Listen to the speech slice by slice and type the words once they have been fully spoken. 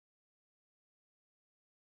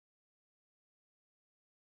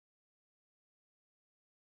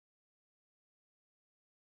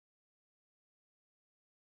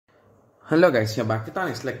Hello guys, you're back with our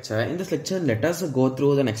next lecture. In this lecture, let us go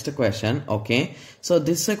through the next question. Okay, so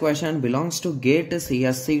this question belongs to GATE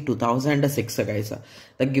CSE 2006 guys.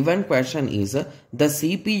 The given question is the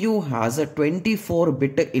CPU has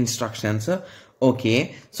 24-bit instructions.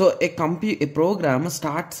 Okay, so a program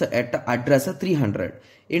starts at address 300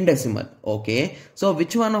 in decimal. Okay, so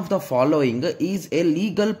which one of the following is a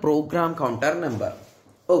legal program counter number?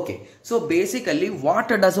 Okay, so basically what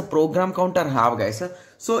does a program counter have, guys?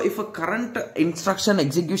 So if a current instruction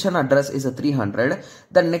execution address is a 300,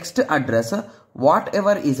 the next address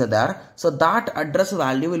whatever is there, so that address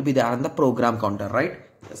value will be there in the program counter, right?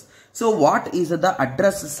 Yes. So what is the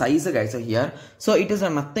address size, guys, here? So it is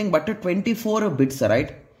nothing but 24 bits,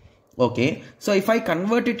 right? Okay, so if I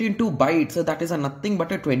convert it into bytes, that is nothing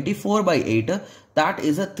but 24 by 8, that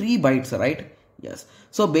is 3 bytes, right? Yes.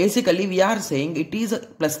 So basically we are saying it is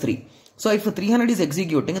plus 3. So if 300 is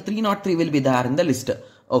executing, 303 will be there in the list.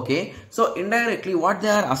 Okay. So indirectly what they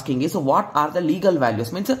are asking is what are the legal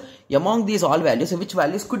values? Means among these all values, which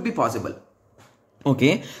values could be possible?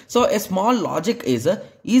 Okay. So a small logic is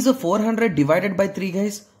 400 divided by 3,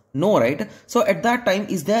 guys? No, right? So at that time,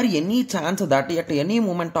 is there any chance that at any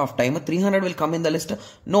moment of time 300 will come in the list?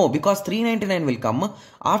 No, because 399 will come.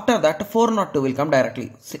 After that 402 will come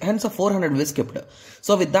directly. Hence 400 will be skipped.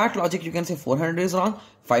 So with that logic, you can say 400 is wrong,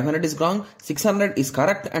 500 is wrong, 600 is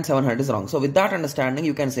correct, and 700 is wrong. So with that understanding,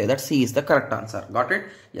 you can say that C is the correct answer. Got it?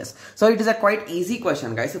 Yes. So it is a quite easy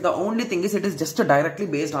question, guys. So the only thing is it is just directly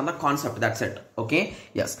based on the concept. That's it. Okay.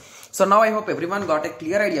 Yes. So now I hope everyone got a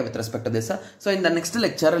clear idea with respect to this. So in the next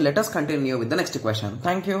lecture, let us continue with the next question.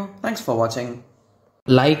 Thank you. Thanks for watching.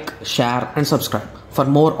 Like, share and subscribe for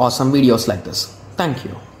more awesome videos like this. Thank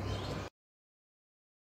you.